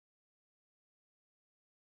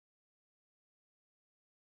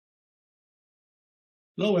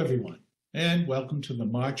Hello, everyone, and welcome to the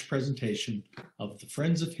March presentation of the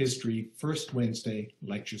Friends of History First Wednesday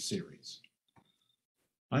Lecture Series.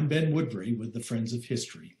 I'm Ben Woodbury with the Friends of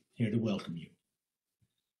History, here to welcome you.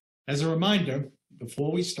 As a reminder,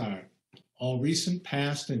 before we start, all recent,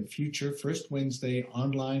 past, and future First Wednesday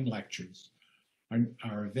online lectures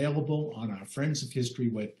are available on our Friends of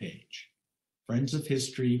History webpage,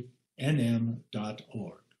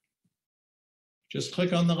 friendsofhistorynm.org. Just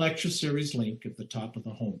click on the lecture series link at the top of the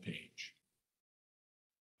homepage.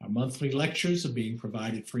 Our monthly lectures are being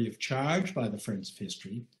provided free of charge by the Friends of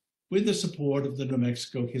History with the support of the New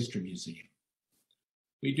Mexico History Museum.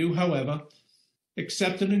 We do, however,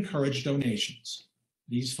 accept and encourage donations.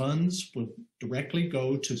 These funds will directly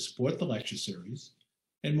go to support the lecture series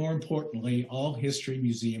and, more importantly, all History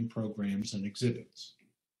Museum programs and exhibits.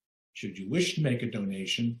 Should you wish to make a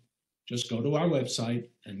donation, just go to our website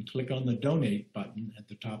and click on the Donate button at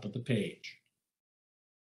the top of the page.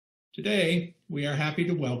 Today, we are happy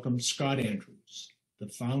to welcome Scott Andrews, the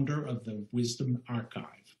founder of the Wisdom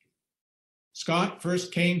Archive. Scott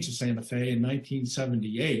first came to Santa Fe in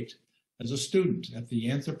 1978 as a student at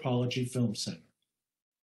the Anthropology Film Center.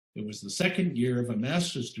 It was the second year of a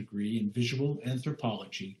master's degree in Visual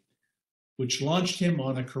Anthropology, which launched him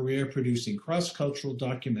on a career producing cross-cultural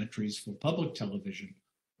documentaries for public television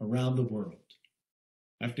around the world.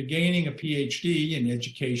 After gaining a Ph.D. in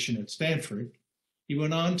education at Stanford, he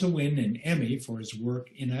went on to win an Emmy for his work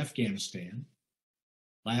in Afghanistan,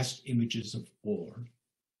 Last Images of War,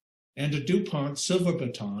 and a Dupont Silver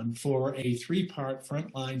Baton for a three-part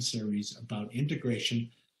Frontline series about integration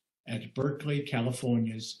at Berkeley,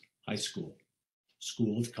 California's high school,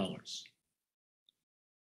 School of Colors.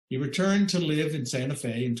 He returned to live in Santa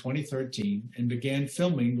Fe in 2013 and began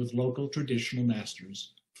filming with local traditional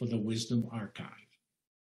masters for the Wisdom Archive.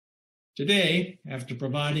 Today, after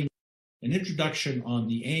providing an introduction on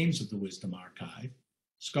the aims of the Wisdom Archive,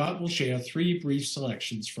 Scott will share three brief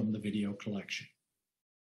selections from the video collection.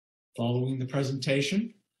 Following the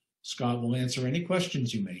presentation, Scott will answer any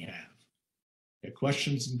questions you may have. Your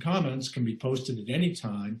questions and comments can be posted at any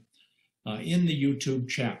time in the YouTube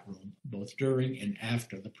chat room, both during and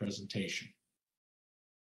after the presentation.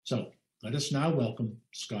 So let us now welcome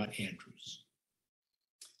Scott Andrews.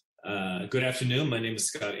 Good afternoon. My name is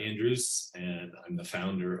Scott Andrews, and I'm the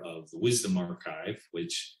founder of the Wisdom Archive,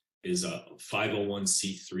 which is a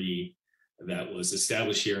 501c3 that was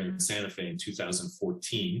established here in Santa Fe in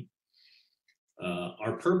 2014.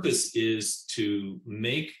 Our purpose is to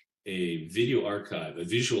make a video archive, a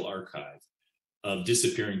visual archive of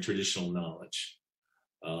disappearing traditional knowledge.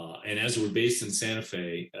 And as we're based in Santa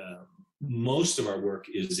Fe, most of our work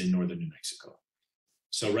is in northern New Mexico.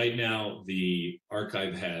 So right now, the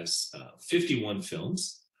archive has 51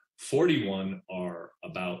 films. 41 are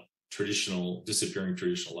about disappearing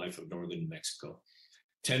traditional life of northern New Mexico.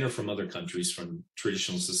 10 are from other countries, from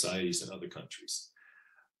traditional societies in other countries.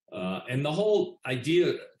 And the whole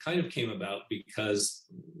idea kind of came about because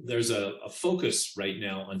there's a focus right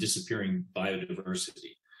now on disappearing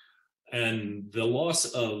biodiversity. And the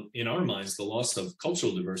loss of, in our minds, the loss of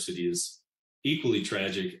cultural diversity is equally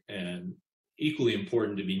tragic and equally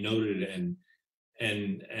important to be noted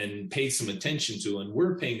and paid some attention to. And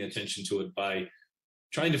we're paying attention to it by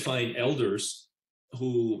trying to find elders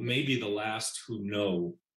who may be the last who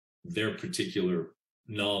know their particular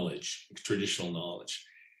knowledge, traditional knowledge,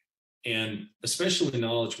 and especially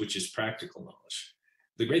knowledge which is practical knowledge.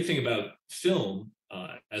 The great thing about film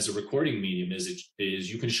as a recording medium is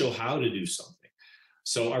you can show how to do something.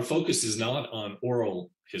 So our focus is not on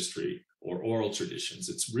oral history or oral traditions.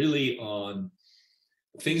 It's really on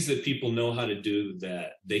things that people know how to do,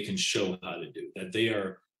 that they can show how to do, that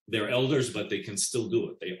they're elders, but they can still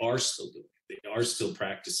do it. They are still doing it. They are still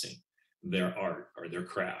practicing their art or their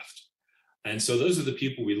craft. And so those are the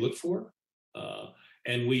people we look for.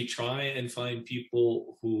 And we try and find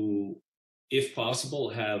people who, if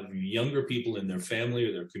possible, have younger people in their family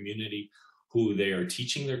or their community who they are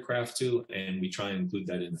teaching their craft to. And we try and include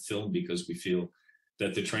that in the film because we feel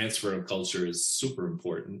that the transfer of culture is super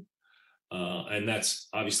important. And that's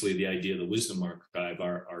obviously the idea of the Wisdom Archive.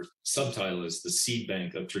 Our subtitle is the seed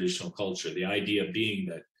bank of traditional culture. The idea being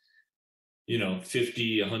that,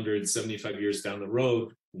 50, 100, 75 years down the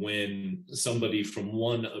road, when somebody from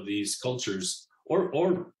one of these cultures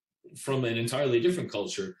or from an entirely different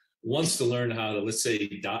culture wants to learn how to, let's say,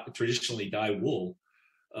 traditionally dye wool,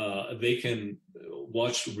 they can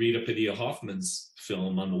watch Rita Padilla-Hoffman's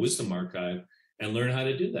film on the Wisdom Archive and learn how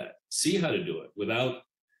to do that, see how to do it without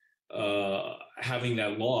having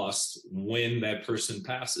that lost when that person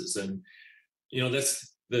passes. And,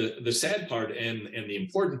 that's the sad part and the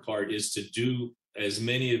important part is to do as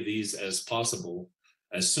many of these as possible,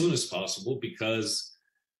 as soon as possible, because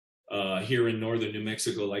here in northern New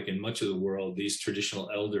Mexico, like in much of the world, these traditional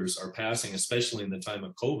elders are passing, especially in the time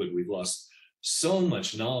of COVID. We've lost so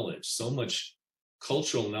much knowledge, so much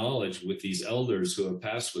cultural knowledge with these elders who have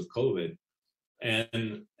passed with COVID.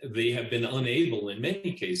 And they have been unable, in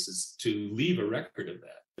many cases, to leave a record of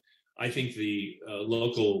that. I think the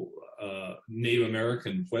local Native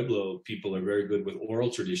American Pueblo people are very good with oral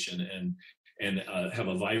tradition and have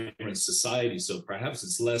a vibrant society. So perhaps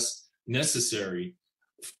it's less necessary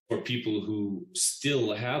for people who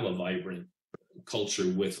still have a vibrant culture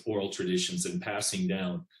with oral traditions and passing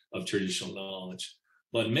down of traditional knowledge.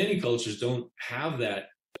 But many cultures don't have that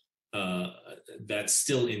that's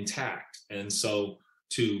still intact. And so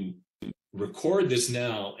to record this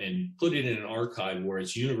now and put it in an archive where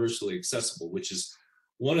it's universally accessible, which is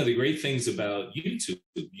one of the great things about YouTube.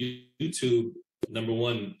 YouTube, number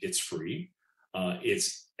one, it's free.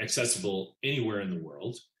 It's accessible anywhere in the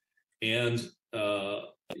world. And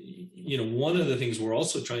one of the things we're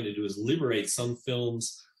also trying to do is liberate some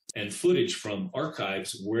films and footage from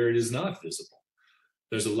archives where it is not visible.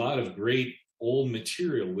 There's a lot of great old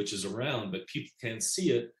material which is around, but people can't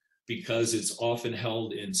see it because it's often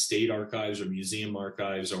held in state archives or museum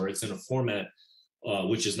archives, or it's in a format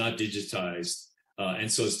which is not digitized.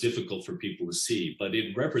 And so it's difficult for people to see, but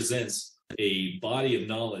it represents a body of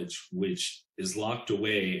knowledge which is locked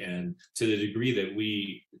away. And to the degree that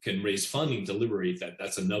we can raise funding to liberate that,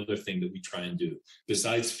 that's another thing that we try and do.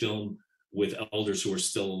 Besides film with elders who are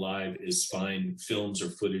still alive, is find films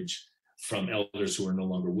or footage from elders who are no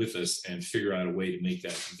longer with us and figure out a way to make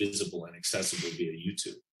that visible and accessible via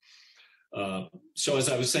YouTube. So as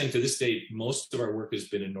I was saying, to this date, most of our work has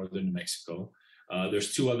been in northern New Mexico.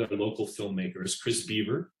 There's two other local filmmakers, Chris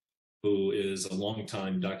Beaver, who is a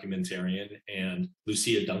longtime documentarian, and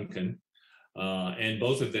Lucia Duncan. And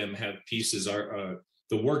both of them have pieces.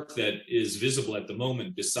 The work that is visible at the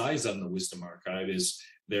moment, besides on the Wisdom Archive, is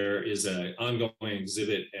there is an ongoing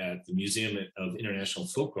exhibit at the Museum of International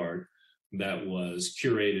Folk Art that was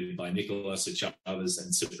curated by Nicolas Chavez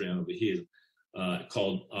and Cipriano Vigil,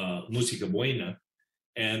 called Música Buena.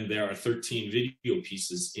 And there are 13 video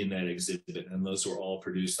pieces in that exhibit, and those were all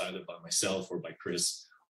produced either by myself or by Chris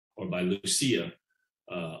or by Lucia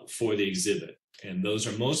for the exhibit. And those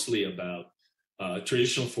are mostly about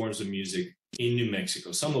traditional forms of music in New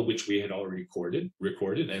Mexico, some of which we had already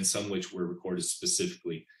recorded, and some which were recorded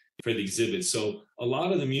specifically for the exhibit. So a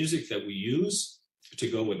lot of the music that we use to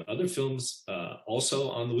go with other films also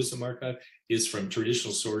on the Wisdom Archive is from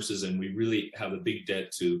traditional sources, and we really have a big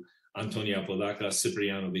debt to Antonia, Apodaca,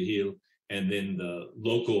 Cipriano, Vigil, and then the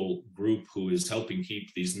local group who is helping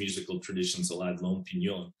keep these musical traditions alive, Lone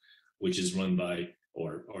Pinon, which is run by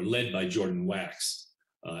or led by Jordan Wax,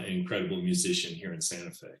 an incredible musician here in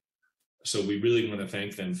Santa Fe. So we really want to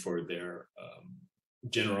thank them for their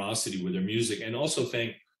generosity with their music, and also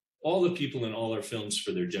thank all the people in all our films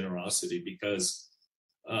for their generosity, because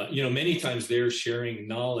many times they're sharing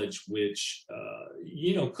knowledge which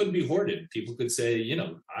could be hoarded. People could say,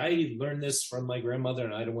 I learned this from my grandmother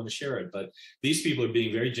and I don't want to share it. But these people are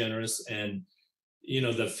being very generous. And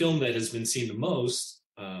the film that has been seen the most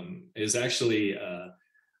is actually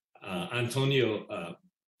Antonio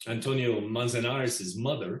Manzanares'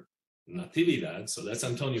 mother, Natividad. So that's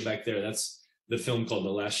Antonio back there. That's the film called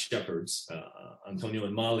The Last Shepherds. Antonio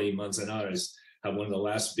and Molly Manzanares have one of the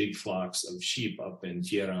last big flocks of sheep up in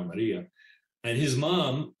Tierra Maria. And his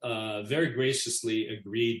mom very graciously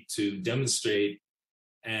agreed to demonstrate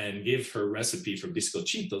and give her recipe for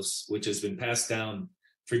bizcochitos, which has been passed down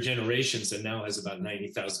for generations and now has about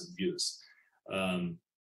 90,000 views.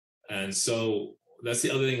 And so that's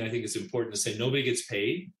the other thing I think is important to say. Nobody gets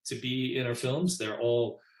paid to be in our films. They're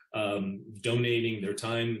all donating their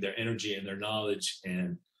time, their energy, and their knowledge.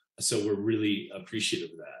 And so we're really appreciative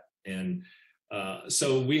of that. And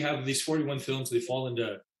so we have these 41 films. They fall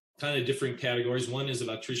into kind of different categories. One is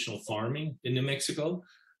about traditional farming in New Mexico.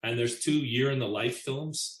 And there's 2 year in the life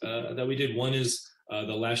films that we did. One is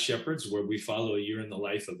The Last Shepherds, where we follow a year in the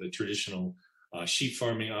life of a traditional sheep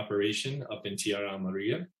farming operation up in Tierra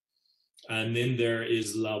Maria. And then there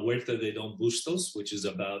is La Huerta de Don Bustos, which is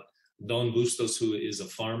about Don Bustos, who is a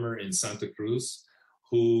farmer in Santa Cruz,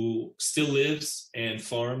 who still lives and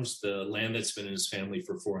farms the land that's been in his family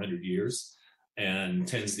for 400 years and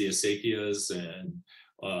tends the acequias and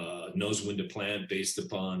knows when to plant based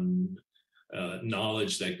upon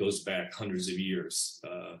knowledge that goes back hundreds of years.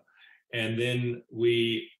 And then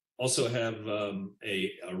we also have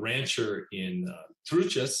a rancher in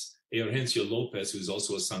Truchas, Eugenio Lopez, who's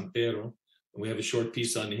also a santero. And we have a short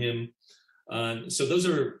piece on him. So those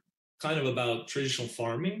are kind of about traditional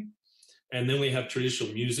farming, and then we have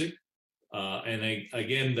traditional music.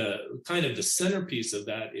 Again, the kind of the centerpiece of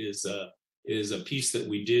that is a piece that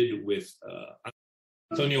we did with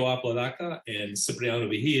Antonia Apodaca and Cipriano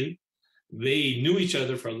Vigil. They knew each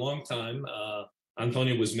other for a long time.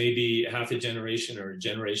 Antonia was maybe half a generation or a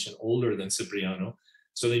generation older than Cipriano.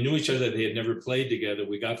 So they knew each other. They had never played together.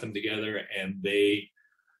 We got them together and they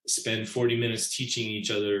spend 40 minutes teaching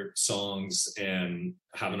each other songs and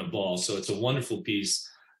having a ball. So it's a wonderful piece.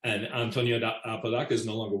 And Antonia Apodaca is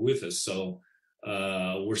no longer with us. So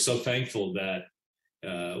we're so thankful that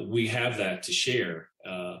we have that to share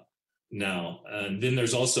now. And then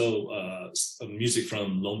there's also music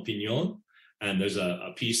from L'Opinion. And there's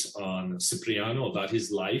a piece on Cipriano about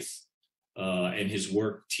his life and his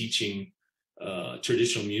work teaching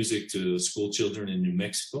traditional music to school children in New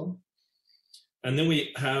Mexico. And then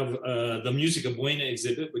we have the Música Buena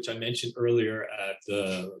exhibit, which I mentioned earlier at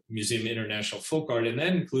the Museum of International Folk Art. And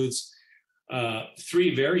that includes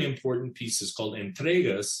three very important pieces called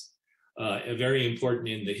entregas, very important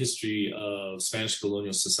in the history of Spanish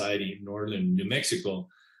colonial society in northern New Mexico.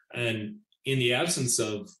 And in the absence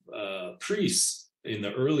of priests in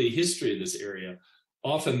the early history of this area,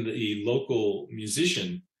 often the local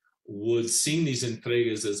musician would sing these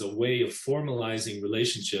entregas as a way of formalizing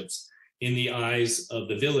relationships in the eyes of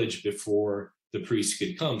the village before the priest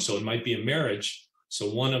could come. So it might be a marriage.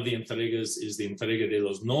 So one of the entregas is the entrega de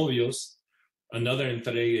los novios. Another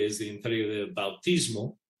entrega is the entrega de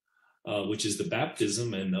bautismo, which is the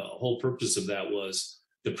baptism. And the whole purpose of that was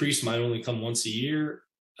the priest might only come once a year.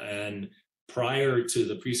 And prior to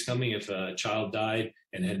the priest coming, if a child died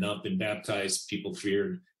and had not been baptized, people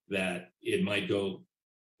feared that it might go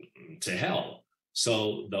to hell.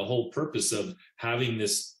 So the whole purpose of having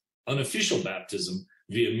this unofficial baptism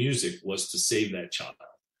via music was to save that child.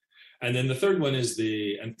 And then the third one is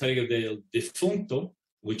the entrega del defunto,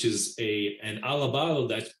 which is an alabado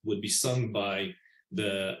that would be sung by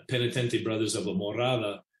the penitente brothers of a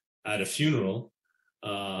morada at a funeral.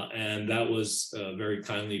 And that was very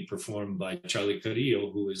kindly performed by Charlie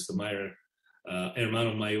Carrillo, who is the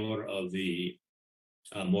hermano mayor of the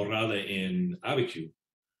morada in Abiquiu.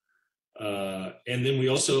 And then we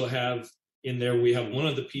also have in there, we have one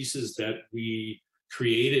of the pieces that we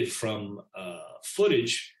created from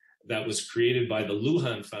footage that was created by the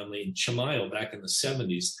Lujan family in Chamayo back in the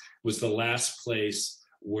 70s, was the last place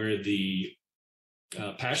where the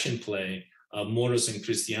Passion play Moros and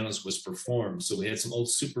Cristianos was performed. So we had some old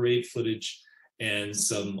Super 8 footage and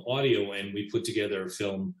some audio, and we put together a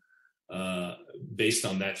film based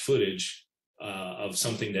on that footage of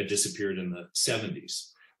something that disappeared in the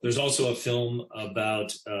 70s. There's also a film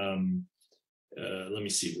about, let me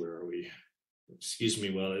see, where are we? Excuse me,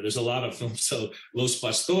 well, there's a lot of films. So Los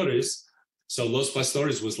Pastores. So Los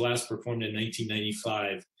Pastores was last performed in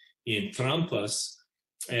 1995 in Trampas,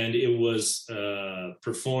 and it was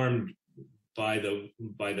performed by the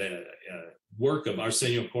work of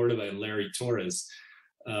Arsenio Cordova and Larry Torres.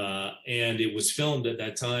 And it was filmed at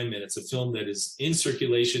that time, and it's a film that is in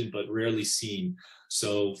circulation but rarely seen.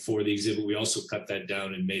 So for the exhibit, we also cut that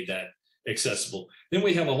down and made that accessible. Then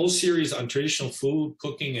we have a whole series on traditional food,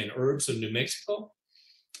 cooking, and herbs in New Mexico.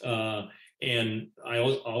 And I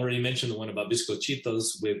already mentioned the one about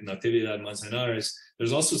bizcochitos with Natividad Manzanares.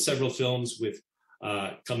 There's also several films with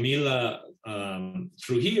Camila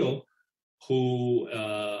Trujillo, who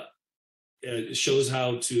shows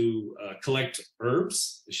how to collect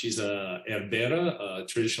herbs. She's a herbera, a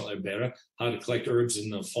traditional herbera, how to collect herbs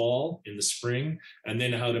in the fall, in the spring, and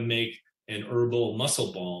then how to make an herbal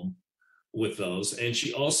muscle balm with those. And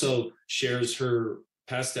she also shares her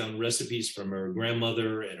passed down recipes from her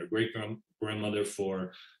grandmother and her great-grandmother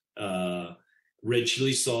for red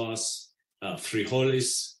chili sauce,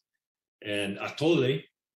 frijoles, and atole.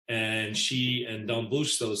 And she and Don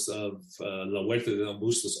Bustos of La Huerta de Don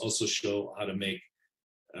Bustos also show how to make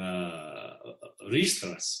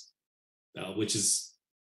ristras, which is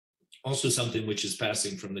also something which is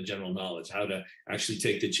passing from the general knowledge, how to actually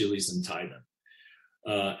take the chilies and tie them.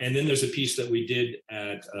 And then there's a piece that we did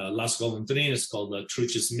at Las Golondrinas called the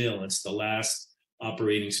Truchas Mill. It's the last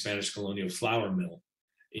operating Spanish colonial flour mill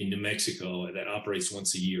in New Mexico that operates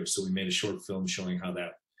once a year. So we made a short film showing how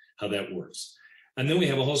that works. And then we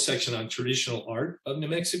have a whole section on traditional art of New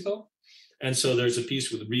Mexico. And so there's a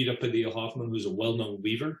piece with Rita Padilla Hoffman, who's a well-known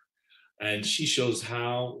weaver. And she shows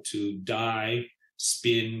how to dye,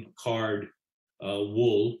 spin, card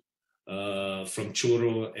wool from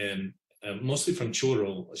churro and mostly from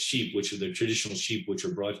churro sheep, which are the traditional sheep, which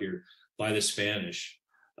are brought here by the Spanish.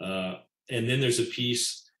 And then there's a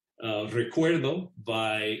piece, Recuerdo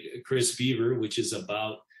by Chris Beaver, which is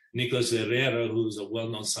about Nicolas Herrera, who's a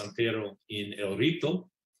well-known santero in El Rito.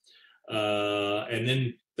 And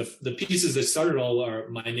then the pieces that started all are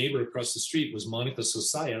my neighbor across the street was Monica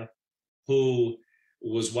Sosaya, who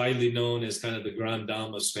was widely known as kind of the grande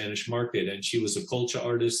dame of Spanish market. And she was a colcha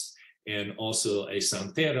artist and also a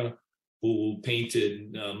santera who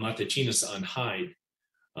painted matachinas on hide.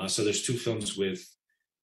 So there's two films with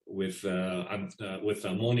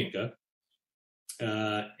Monica.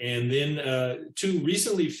 And then two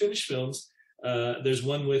recently finished films. There's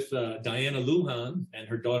one with Diana Lujan and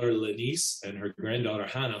her daughter Lenice and her granddaughter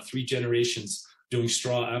Hannah, 3 generations doing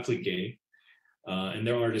straw applique. And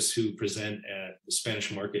they're artists who present at the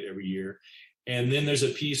Spanish market every year. And then there's a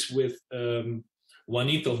piece with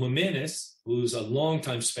Juanito Jimenez, who's a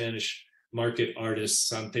longtime Spanish market artist,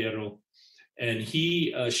 santero. And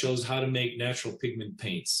he shows how to make natural pigment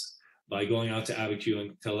paints by going out to Abiquiu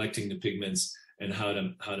and collecting the pigments and how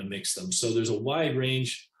to mix them. So there's a wide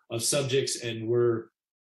range of subjects, and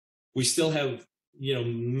we still have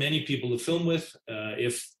many people to film with.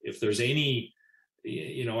 If there's any,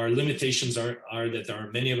 our limitations are that there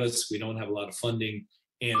aren't many of us. We don't have a lot of funding,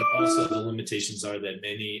 and also the limitations are that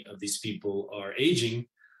many of these people are aging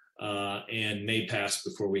and may pass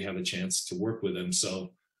before we have a chance to work with them.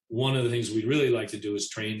 So one of the things we'd really like to do is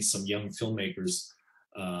train some young filmmakers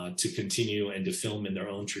to continue and to film in their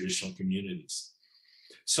own traditional communities.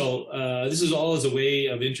 So this is all as a way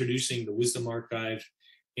of introducing the Wisdom Archive,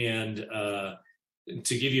 and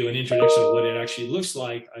to give you an introduction of what it actually looks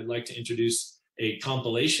like, I'd like to introduce a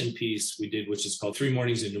compilation piece we did, which is called 3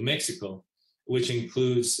 Mornings in New Mexico, which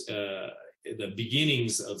includes the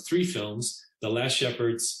beginnings of 3 films: The Last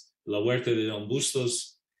Shepherds, La Huerta de Don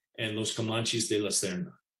Bustos, and Los Comanches de la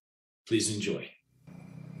Serna. Please enjoy.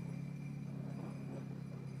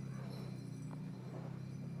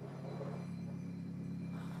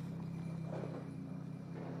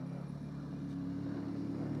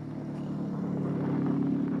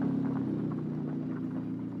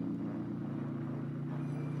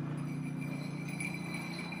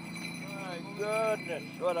 Goodness,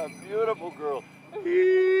 what a beautiful girl.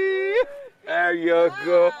 There you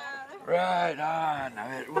go. Right on. A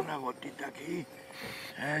ver, una gotita aquí.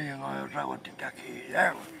 There you go, otra gotita aquí.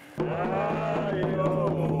 There.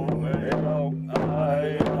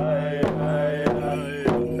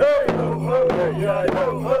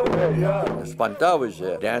 Espantao is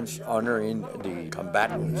a dance honoring the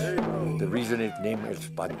combatants. The reason its name is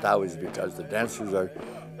Espantao is because the dancers are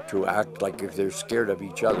to act like if they're scared of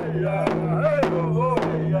each other.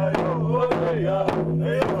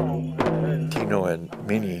 Tino and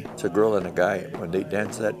Minnie, it's a girl and a guy. When they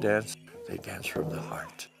dance that dance, they dance from the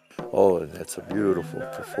heart. Oh, and that's a beautiful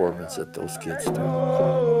performance that those kids do.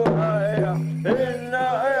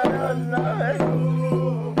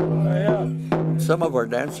 Some of our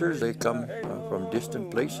dancers, they come from distant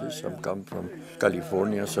places. Some come from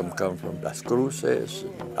California, some come from Las Cruces,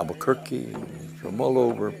 Albuquerque, from all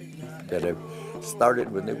over, that have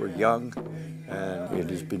started when they were young, and it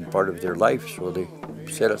has been part of their life, so they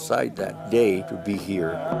set aside that day to be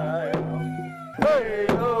here.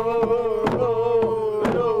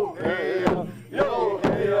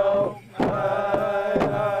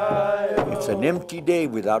 It's an empty day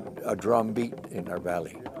without a drum beat in our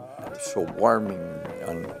valley. It's so warming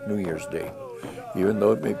on New Year's Day, even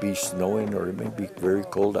though it may be snowing or it may be very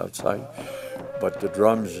cold outside. But the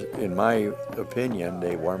drums, in my opinion,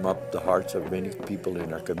 they warm up the hearts of many people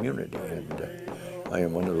in our community. And I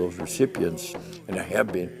am one of those recipients, and I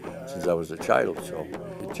have been since I was a child. So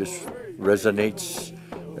it just resonates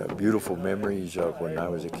beautiful memories of when I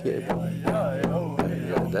was a kid.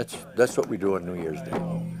 And that's what we do on New Year's Day.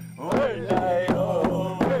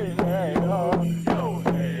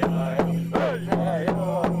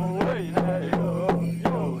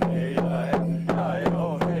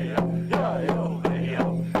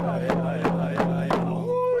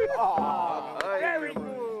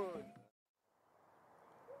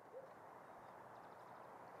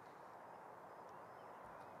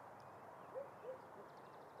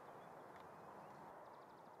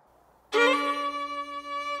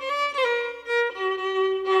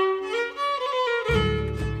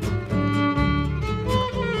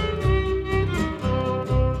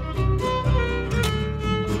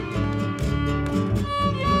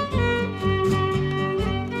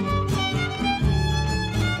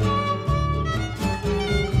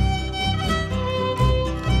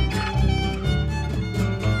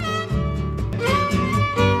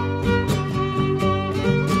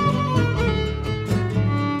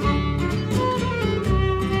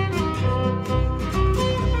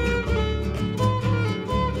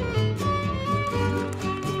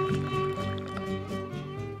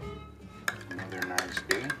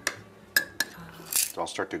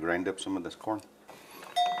 start to grind up some of this corn.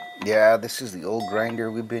 Yeah, this is the old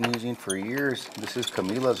grinder we've been using for years. This is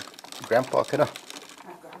Camila's grandpa, kind of.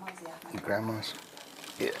 Grandma's.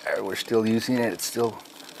 Yeah, we're still using it. It still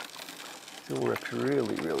works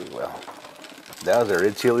really, really well. That was a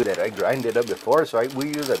red chili that I grinded up before, so we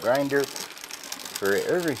use a grinder for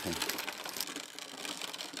everything.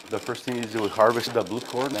 The first thing you do is harvest the blue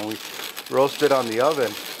corn, and we roast it on the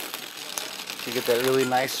oven to get that really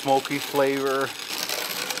nice smoky flavor.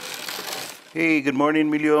 Hey, good morning,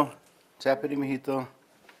 Emilio. What's happening, mijito?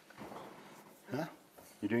 Huh?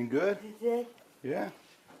 You doing good? Good. Yeah?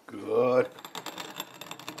 Good.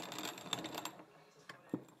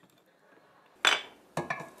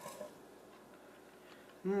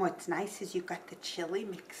 What's nice is you got the chili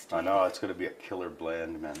mixed. I know, it's going to be a killer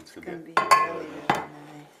blend, man. It's going to be really, really nice.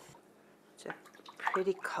 It's a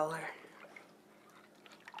pretty color.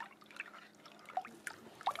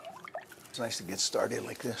 It's nice to get started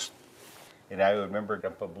like this. And I remember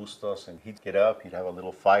Grandpa Bustos, and he'd get up, he'd have a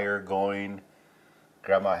little fire going.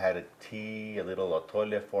 Grandma had a tea, a little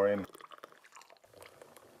atole for him.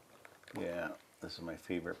 Yeah, this is my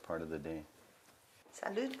favorite part of the day.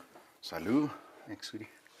 Salud. Salud. Thanks, sweetie.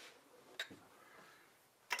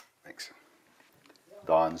 Thanks.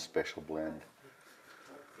 Dawn's special blend.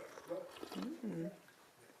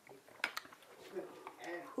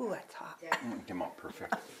 Ooh, that's hot. Came out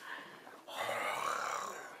perfect.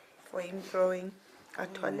 Flame throwing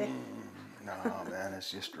atole. No, man, it's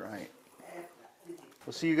just right.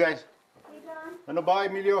 We'll see you guys. Bueno, bye,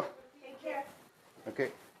 Emilio. Take care.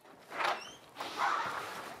 Okay.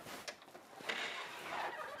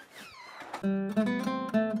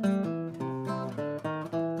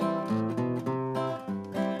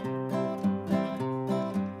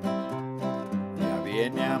 Ya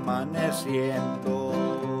viene amaneciendo.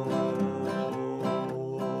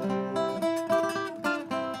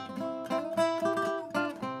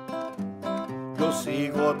 Yo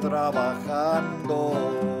sigo trabajando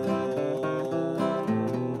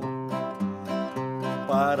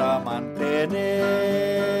para mantener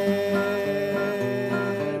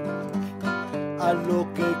a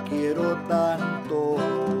lo que quiero tanto.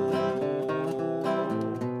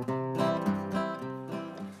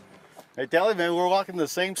 Hey, tell you, man, we're walking the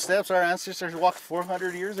same steps our ancestors walked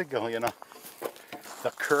 400 years ago, you know.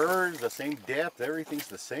 The curves, the same depth, everything's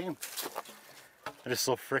the same. It is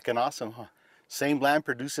so freaking awesome, huh? Same land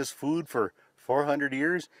produces food for 400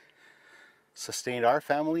 years, sustained our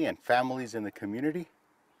family and families in the community.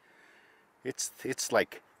 It's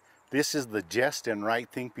like, this is the just and right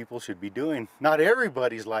thing people should be doing. Not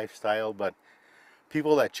everybody's lifestyle, but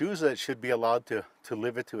people that choose it should be allowed to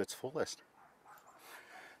live it to its fullest.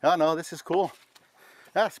 Oh no, this is cool.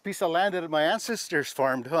 That's a piece of land that my ancestors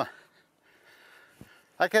farmed, huh?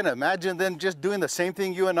 I can imagine them just doing the same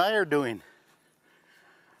thing you and I are doing.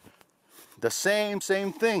 The same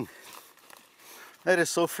thing. That is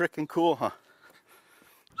so freaking cool, huh?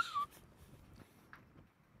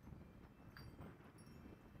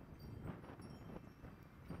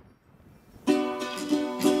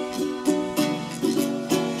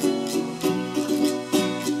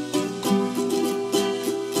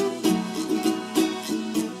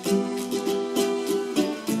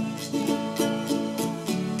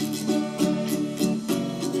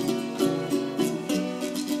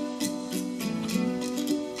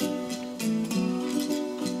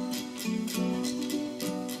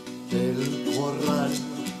 Del corral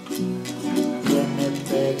viene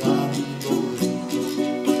pegando grito,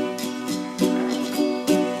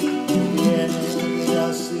 viene de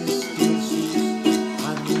asistir sus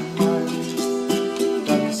animales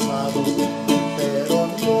cansados, pero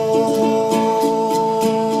no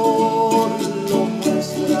lo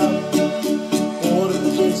muestra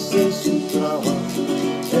porque ese es su trabajo,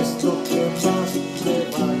 es lo que más le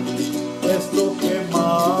vale, es lo que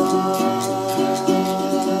más.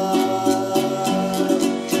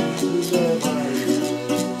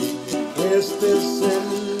 Este es el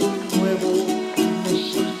nuevo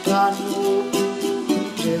mexicano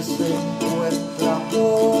que se encuentra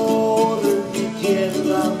por mi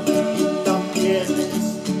tierra y también es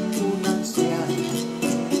un anciano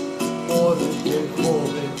porque el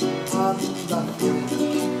joven anda fuera,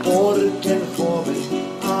 porque el joven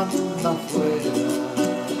anda fuera.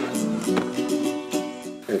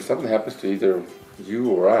 If something happens to either you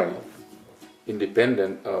or I,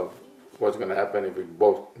 independent of what's going to happen if we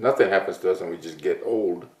both, nothing happens to us and we just get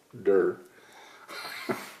older,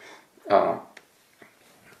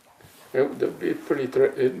 it'd be pretty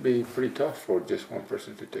tough for just one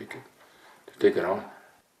person to take it on.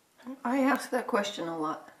 I ask that question a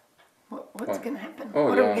lot. What's going to happen? Oh,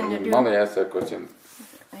 what yeah, are we going to do? Mommy asks that question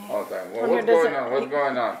all the time. Well, Wonder what's does going it- on? What's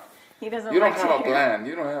going on? He doesn't You don't like to have a hear. plan.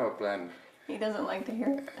 You don't have a plan. He doesn't like to hear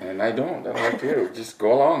it. And I don't like to hear it. Just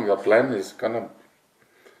go along. The plan is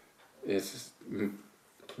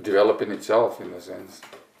developing itself in a sense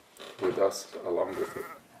with us along with it.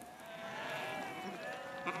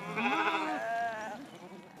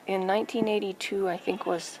 In 1982, I think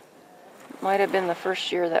might have been the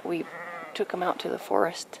first year that we took him out to the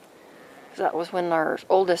forest. That was when our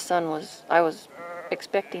oldest son I was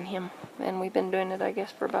expecting him, and we've been doing it, I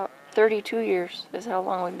guess, for about 32 years is how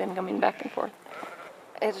long we've been coming back and forth.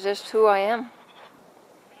 It's just who I am.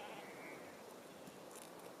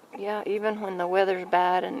 Yeah, even when the weather's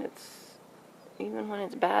bad even when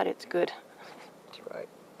it's bad, it's good. That's right.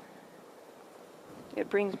 It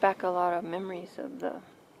brings back a lot of memories of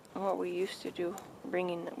what we used to do,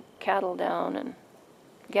 bringing the cattle down and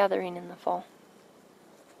gathering in the fall.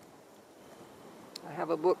 I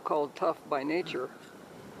have a book called Tough by Nature.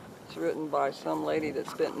 It's written by some lady that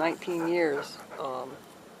spent 19 years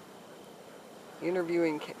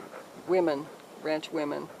interviewing women, ranch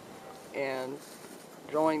women, and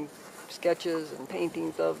drawing sketches and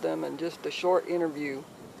paintings of them, and just a short interview.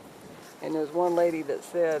 And there's one lady that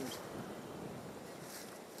said,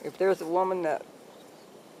 if there's a woman that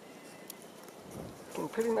can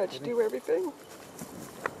pretty much do everything,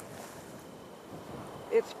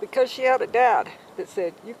 it's because she had a dad that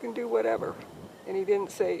said, you can do whatever. And he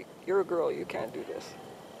didn't say, you're a girl, you can't do this.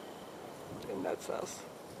 And that's us.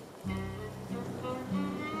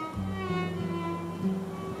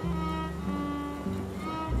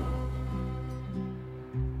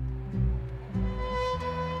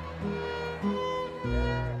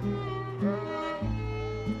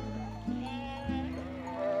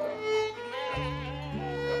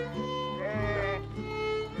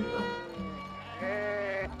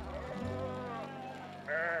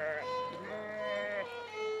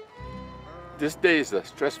 This day is a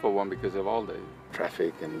stressful one because of all the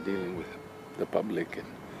traffic and dealing with the public. And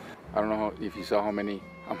I don't know if you saw how many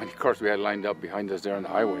cars we had lined up behind us there on the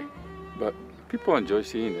highway, but people enjoy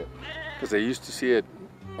seeing it because they used to see it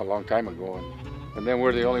a long time ago, and then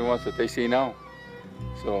we're the only ones that they see now.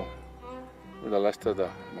 So we're the last of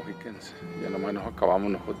the Mohicans. Ya nomás nos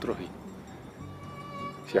acabamos nosotros y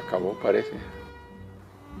se acabó, parece.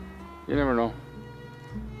 You never know.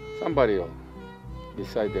 Somebody will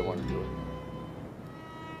decide they want to do it.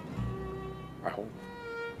 I hope.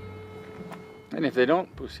 And if they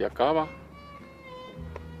don't, pues se acaba.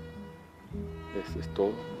 Eso es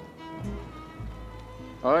todo.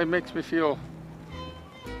 Oh, it makes me feel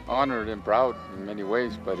honored and proud in many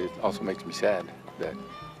ways, but it also makes me sad that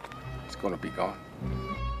it's going to be gone.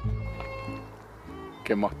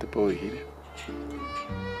 ¿Qué más te puedo decir?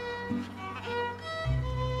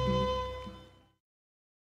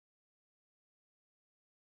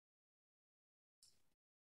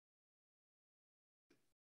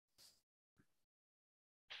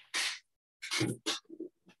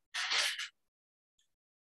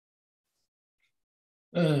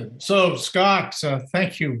 So Scott,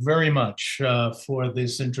 thank you very much for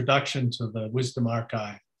this introduction to the Wisdom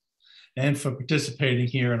Archive and for participating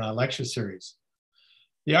here in our lecture series.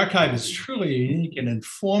 The archive is truly a unique and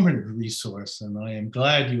informative resource, and I am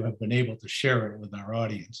glad you have been able to share it with our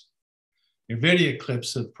audience. Your video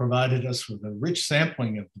clips have provided us with a rich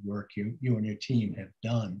sampling of the work you and your team have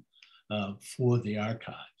done for the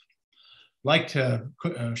archive. I'd like to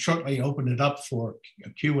shortly open it up for a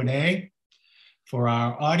Q&A. For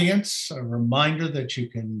our audience, a reminder that you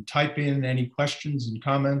can type in any questions and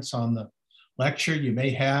comments on the lecture you may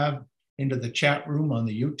have into the chat room on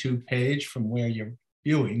the YouTube page from where you're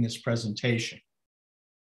viewing this presentation.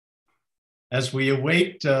 As we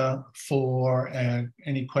await for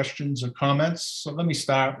any questions or comments, so let me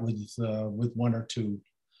start with one or two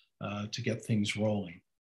to get things rolling.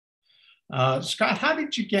 Scott, how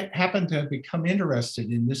did you happen to become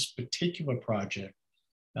interested in this particular project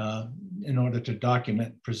in order to document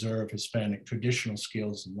and preserve Hispanic traditional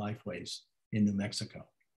skills and lifeways in New Mexico?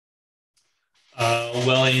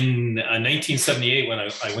 Well, in 1978, when I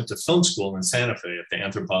went to film school in Santa Fe at the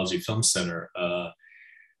Anthropology Film Center,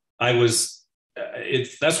 that's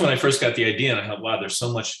when I first got the idea, and I thought, wow, there's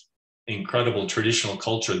so much incredible traditional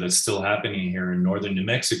culture that's still happening here in northern New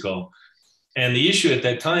Mexico. And the issue at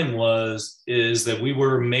that time is that we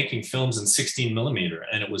were making films in 16 millimeter,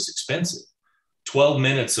 and it was expensive. 12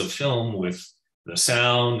 minutes of film with the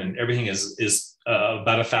sound and everything is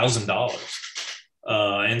about $1,000.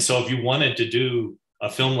 And so if you wanted to do a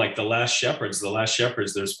film like The Last Shepherds,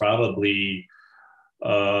 there's probably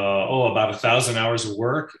about 1,000 hours of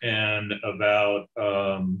work and about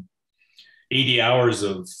 80 hours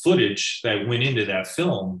of footage that went into that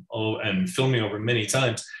film, and filming over many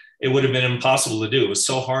times, it would have been impossible to do. It was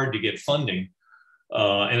so hard to get funding,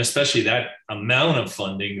 and especially that amount of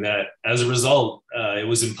funding, that as a result, it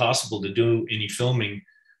was impossible to do any filming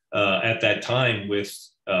at that time with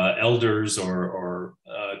elders or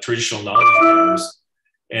traditional knowledge bearers.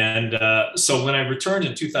 And so when I returned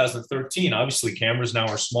in 2013, obviously cameras now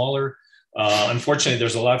are smaller. Unfortunately,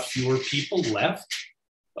 there's a lot fewer people left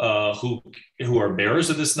who are bearers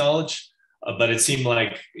of this knowledge, but it seemed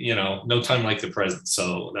like, no time like the present.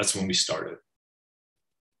 So that's when we started.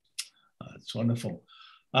 That's wonderful.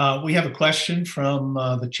 We have a question from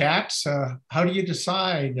the chats. How do you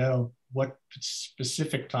decide what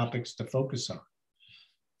specific topics to focus on?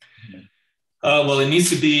 Well, it needs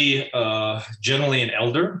to be generally an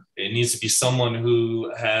elder. It needs to be someone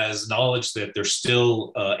who has knowledge that they're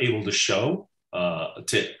still able to show,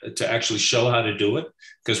 to actually show how to do it,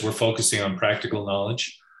 because we're focusing on practical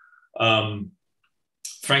knowledge.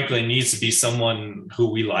 Frankly, it needs to be someone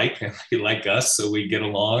who we like, and they like us, so we get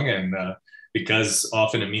along, and because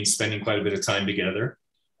often it means spending quite a bit of time together,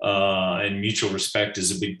 and mutual respect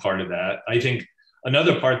is a big part of that. I think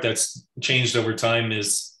another part that's changed over time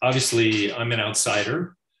is, obviously, I'm an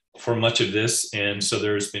outsider for much of this, and so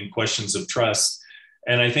there's been questions of trust.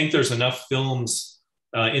 And I think there's enough films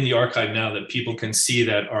in the archive now that people can see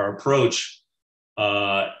that our approach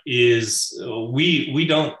is we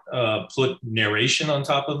don't put narration on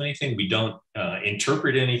top of anything. We don't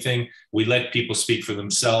interpret anything. We let people speak for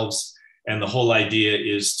themselves. And the whole idea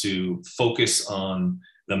is to focus on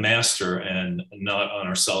the master and not on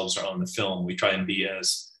ourselves or on the film. We try and be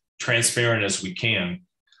as transparent as we can,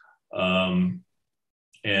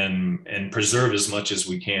 and preserve as much as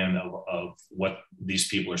we can of what these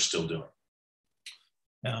people are still doing.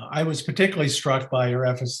 Now, I was particularly struck by your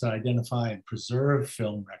efforts to identify and preserve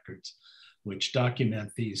film records which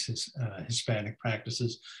document these Hispanic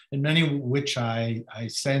practices, and many of which I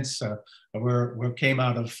sense came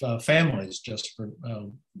out of families just for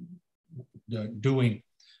doing,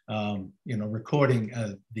 recording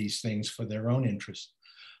these things for their own interest.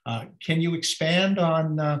 Can you expand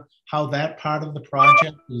on how that part of the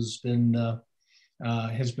project has been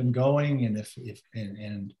going,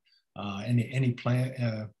 and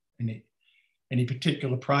any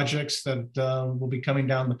particular projects that will be coming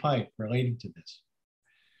down the pipe related to this?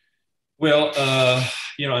 Well,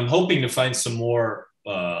 I'm hoping to find some more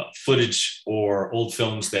footage or old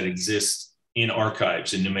films that exist in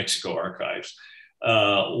archives, in New Mexico archives.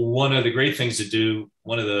 One of the great things to do,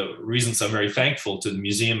 one of the reasons I'm very thankful to the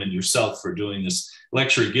museum and yourself for doing this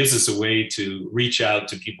lecture, it gives us a way to reach out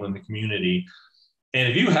to people in the community. And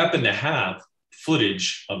if you happen to have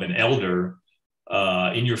footage of an elder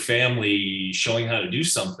in your family showing how to do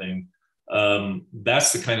something,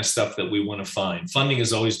 that's the kind of stuff that we want to find. Funding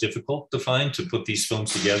is always difficult to find to put these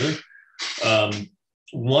films together.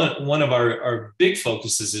 One of our big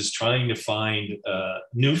focuses is trying to find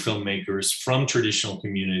new filmmakers from traditional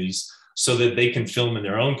communities so that they can film in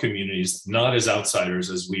their own communities, not as outsiders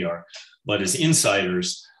as we are, but as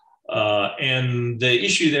insiders. And the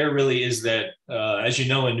issue there really is that, as you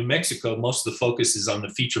know, in New Mexico, most of the focus is on the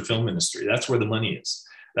feature film industry. That's where the money is.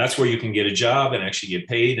 That's where you can get a job and actually get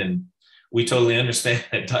paid. And we totally understand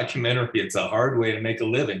that documentary, it's a hard way to make a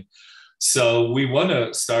living. So we want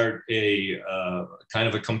to start a kind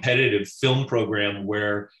of a competitive film program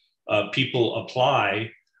where people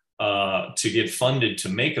apply to get funded to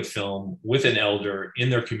make a film with an elder in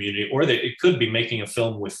their community, or it could be making a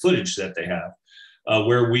film with footage that they have.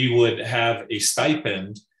 Where we would have a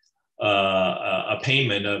stipend, a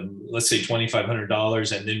payment of, let's say,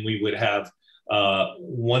 $2,500, and then we would have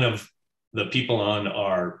one of the people in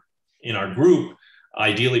our group,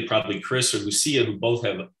 ideally probably Chris or Lucia, who both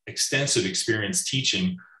have extensive experience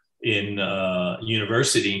teaching in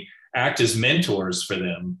university, act as mentors for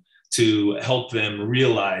them to help them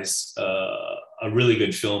realize a really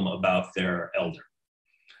good film about their elder.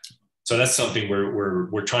 So that's something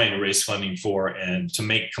we're trying to raise funding for and to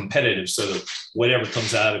make competitive, so that whatever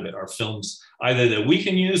comes out of it are films either that we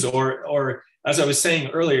can use or as I was saying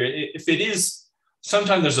earlier, if it is,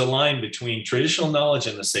 sometimes there's a line between traditional knowledge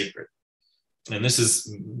and the sacred. And this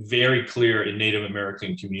is very clear in Native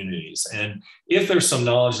American communities. And if there's some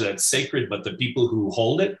knowledge that's sacred, but the people who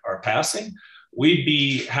hold it are passing, we'd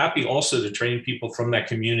be happy also to train people from that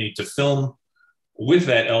community to film with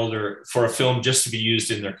that elder for a film just to be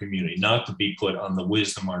used in their community, not to be put on the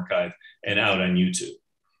Wisdom Archive and out on YouTube.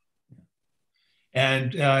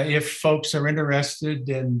 And if folks are interested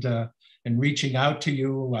in reaching out to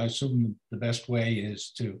you, I assume the best way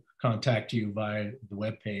is to contact you via the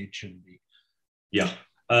webpage and the... Yeah.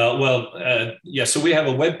 Yeah, so we have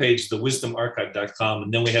a webpage, thewisdomarchive.com,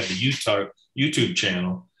 and then we have the YouTube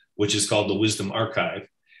channel, which is called The Wisdom Archive,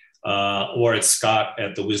 or it's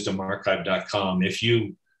scott@thewisdomarchive.com. If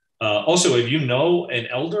you know an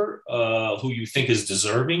elder who you think is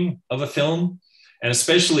deserving of a film, and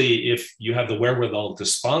especially if you have the wherewithal to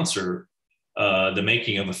sponsor the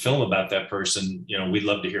making of a film about that person, we'd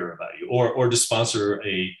love to hear about you, or to sponsor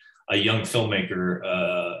a young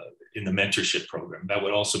filmmaker in the mentorship program. That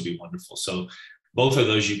would also be wonderful. So both of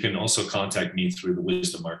those, you can also contact me through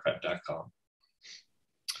thewisdomarchive.com.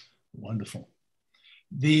 Wonderful.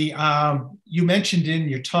 You mentioned in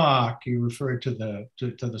your talk, you referred to the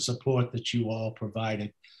support that you all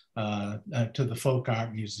provided to the Folk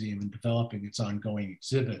Art Museum in developing its ongoing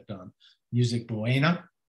exhibit on Music Buena,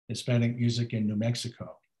 Hispanic music in New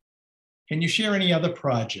Mexico. Can you share any other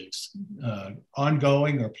projects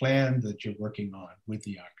ongoing or planned that you're working on with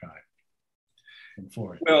the archive and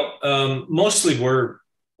for it? Well, mostly we're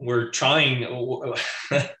trying.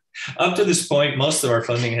 Up to this point, most of our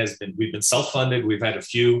funding we've been self-funded. We've had a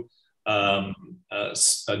few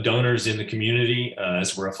donors in the community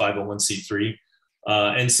as we're a 501c3.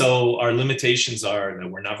 And so our limitations are that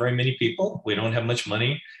we're not very many people. We don't have much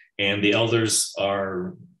money, and the elders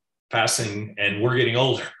are passing and we're getting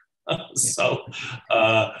older. So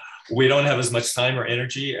we don't have as much time or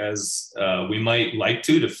energy as we might like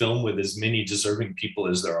to film with as many deserving people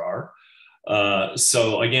as there are.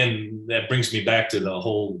 So again, that brings me back to the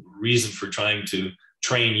whole reason for trying to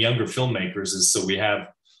train younger filmmakers, is so we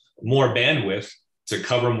have more bandwidth to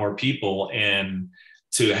cover more people and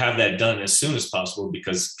to have that done as soon as possible,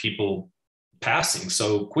 because people passing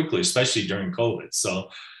so quickly, especially during COVID. So,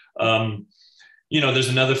 there's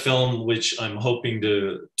another film which I'm hoping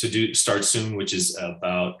to start soon, which is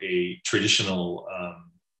about a traditional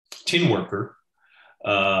tin worker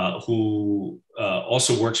who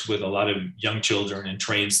also works with a lot of young children and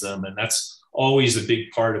trains them. And that's always a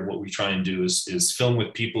big part of what we try and do is film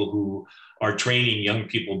with people who are training young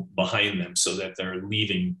people behind them so that they're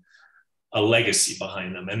leaving a legacy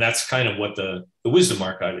behind them. And that's kind of what the Wisdom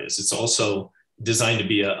Archive is. It's also designed to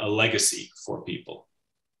be a legacy for people.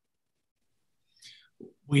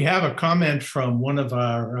 We have a comment from one of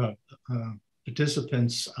our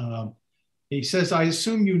participants. He says, I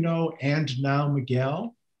assume you know And Now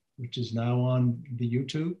Miguel, which is now on the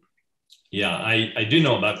YouTube. Yeah, I do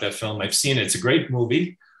know about that film. I've seen it. It's a great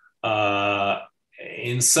movie.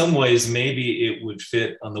 In some ways, maybe it would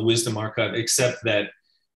fit on the Wisdom Archive, except that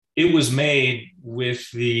it was made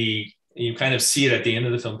with you kind of see it at the end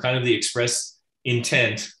of the film, kind of the express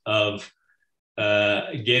intent of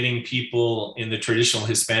getting people in the traditional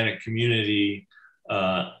Hispanic community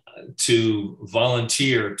to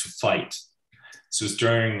volunteer to fight. This was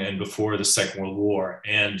during and before the Second World War.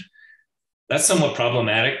 And that's somewhat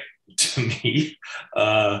problematic to me.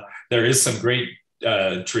 There is some great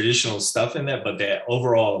traditional stuff in that, but the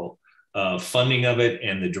overall funding of it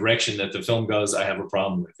and the direction that the film goes, I have a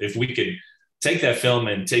problem with. If we could take that film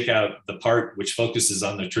and take out the part which focuses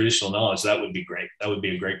on the traditional knowledge, that would be great. That would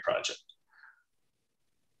be a great project.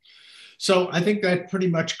 So I think that pretty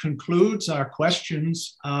much concludes our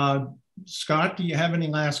questions. Scott, do you have any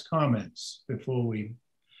last comments before we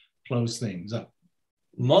close things up?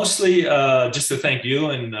 Mostly just to thank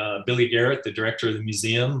you and Billy Garrett, the director of the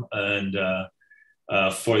museum, and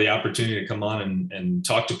for the opportunity to come on and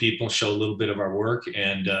talk to people, show a little bit of our work,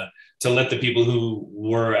 and to let the people who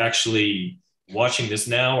were actually watching this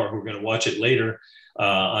now or who are going to watch it later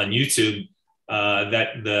on YouTube,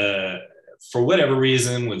 for whatever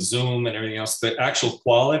reason with Zoom and everything else, the actual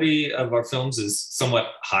quality of our films is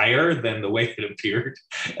somewhat higher than the way it appeared.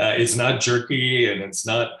 It's not jerky and it's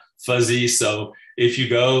not fuzzy. So if you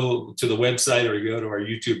go to the website or you go to our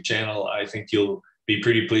YouTube channel, I think you'll be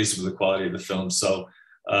pretty pleased with the quality of the film. So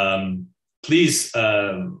please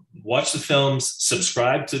watch the films,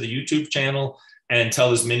 subscribe to the YouTube channel, and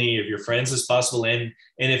tell as many of your friends as possible. And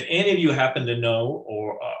if any of you happen to know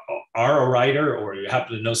or are a writer, or you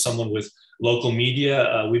happen to know someone with local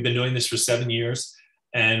media, we've been doing this for 7 years,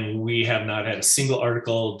 and we have not had a single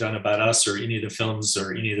article done about us or any of the films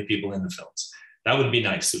or any of the people in the films. That would be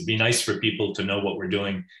nice. It would be nice for people to know what we're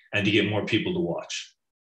doing and to get more people to watch.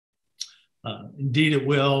 Indeed it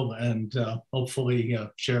will, and hopefully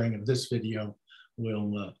sharing of this video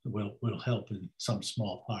will help in some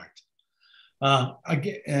small part.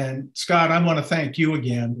 Again, and Scott, I want to thank you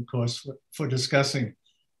again, of course, for discussing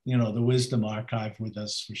the Wisdom Archive with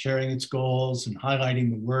us, for sharing its goals and highlighting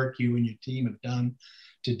the work you and your team have done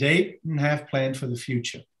to date and have planned for the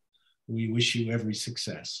future. We wish you every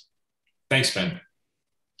success. Thanks, Ben.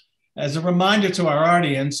 As a reminder to our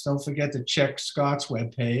audience, don't forget to check Scott's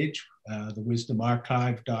webpage,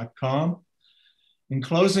 thewisdomarchive.com. In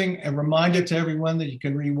closing, a reminder to everyone that you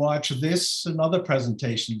can rewatch this and other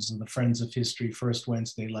presentations of the Friends of History First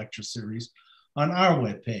Wednesday Lecture Series on our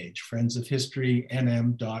webpage,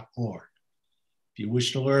 friendsofhistorynm.org. If you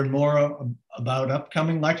wish to learn more about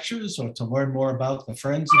upcoming lectures or to learn more about the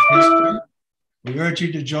Friends of History, we urge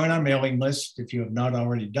you to join our mailing list if you have not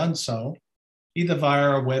already done so, either via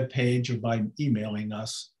our webpage or by emailing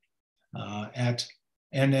us at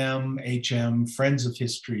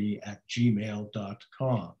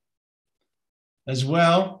nmhmfriendsofhistory@gmail.com. As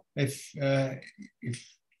well, if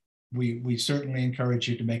we certainly encourage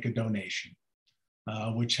you to make a donation,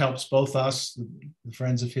 which helps both us, the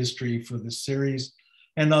Friends of History, for this series,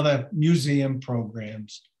 and other museum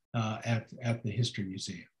programs at the History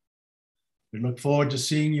Museum. We look forward to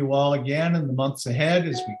seeing you all again in the months ahead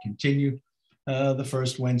as we continue the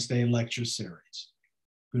First Wednesday Lecture Series.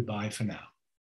 Goodbye for now.